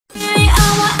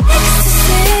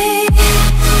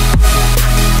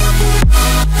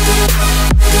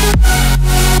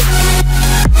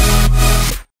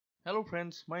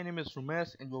friends, my name is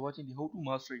Rumesh and you're watching the HowTo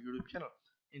Master YouTube channel.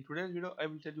 In today's video, I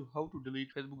will tell you how to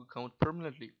delete Facebook account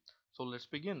permanently. So let's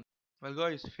begin. Well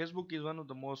guys, Facebook is one of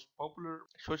the most popular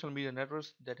social media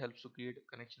networks that helps to create a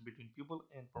connection between people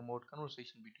and promote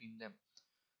conversation between them.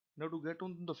 Now to get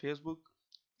on the Facebook,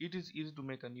 it is easy to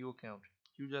make a new account.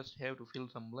 You just have to fill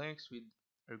some blanks with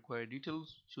required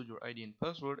details, choose your ID and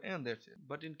password, and that's it.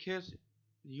 But in case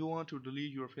you want to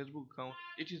delete your Facebook account,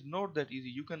 it is not that easy.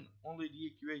 You can only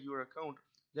deactivate your account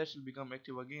that will become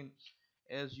active again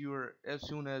as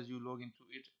soon as you log into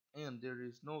it, and there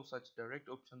is no such direct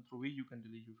option through which you can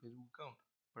delete your Facebook account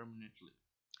permanently.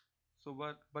 So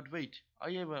but wait,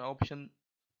 I have an option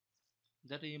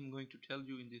that I am going to tell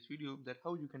you in this video, that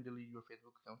how you can delete your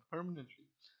Facebook account permanently.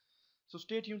 So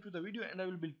stay tuned to the video and I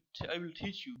will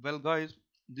teach you. Well guys,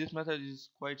 this method is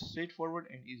quite straightforward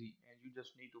and easy, and you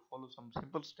just need to follow some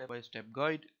simple step-by-step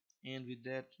guide, and with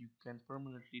that you can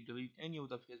permanently delete any of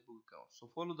the Facebook accounts. So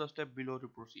follow the step below to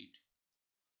proceed.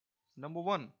 Number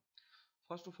 1.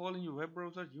 First of all, in your web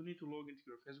browser you need to log into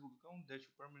your Facebook account that you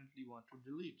permanently want to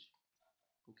delete.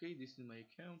 Okay, this is my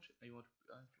account. I want to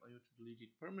delete it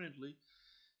permanently.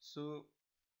 So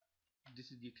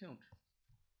this is the account.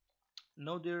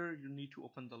 Now there you need to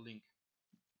open the link.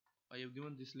 I have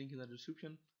given this link in the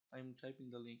description. I am typing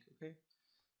the link. Okay,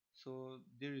 so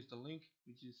there is the link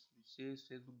which says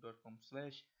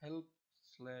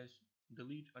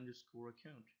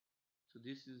facebook.com/help/delete_account. So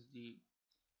this is the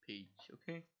page.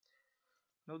 Okay,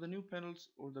 now the new panels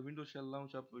or the window shall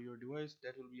launch up on your device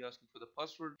that will be asking for the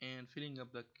password and filling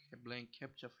up the blank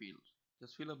captcha field.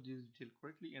 Just fill up this detail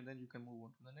correctly and then you can move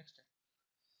on to the next step.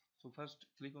 So first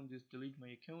click on this delete my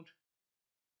account.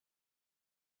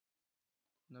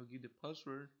 Now give the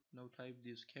password. Now type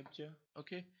this captcha.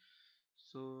 Okay,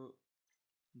 so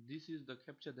this is the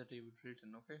captcha that I have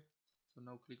written. Okay, so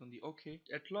now click on the OK.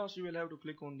 At last you will have to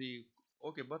click on the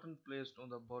OK button placed on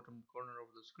the bottom corner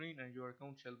of the screen, and your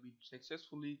account shall be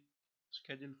successfully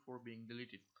scheduled for being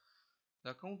deleted.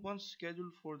 The account once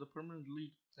scheduled for the permanent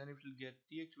delete, then it will get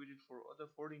deactivated for other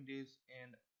 14 days,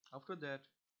 and after that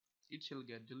it shall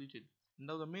get deleted.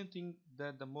 Now the main thing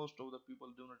that the most of the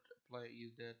people do not apply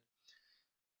is that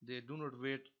they do not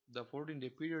wait the 14-day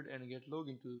period and get logged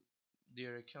into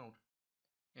their account,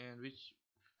 and which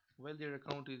while their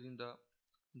account is in the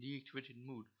deactivated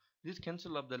mode. This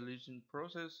cancel up the deletion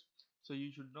process, so you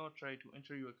should not try to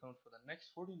enter your account for the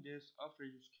next 14 days after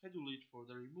you schedule it for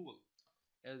the removal.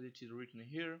 As it is written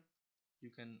here,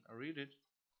 you can read it.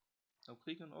 Now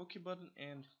click on OK button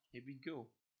and here we go.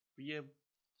 We have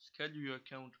scheduled your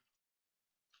account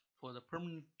for the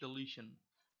permanent deletion.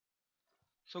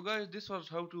 So guys, this was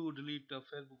how to delete a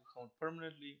Facebook account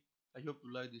permanently. I hope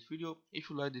you like this video. If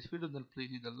you like this video, then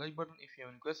please hit the like button. If you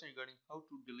have any question regarding how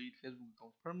to delete Facebook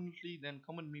account permanently, then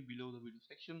comment me below the video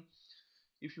section.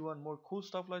 If you want more cool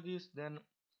stuff like this, then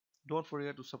don't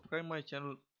forget to subscribe my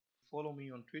channel, follow me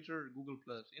on Twitter, Google+,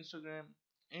 Instagram,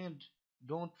 and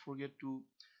don't forget to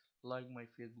like my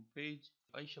Facebook page.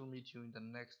 I shall meet you in the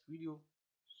next video.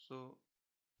 So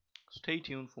stay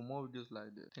tuned for more videos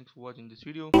like this. Thanks for watching this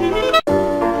video.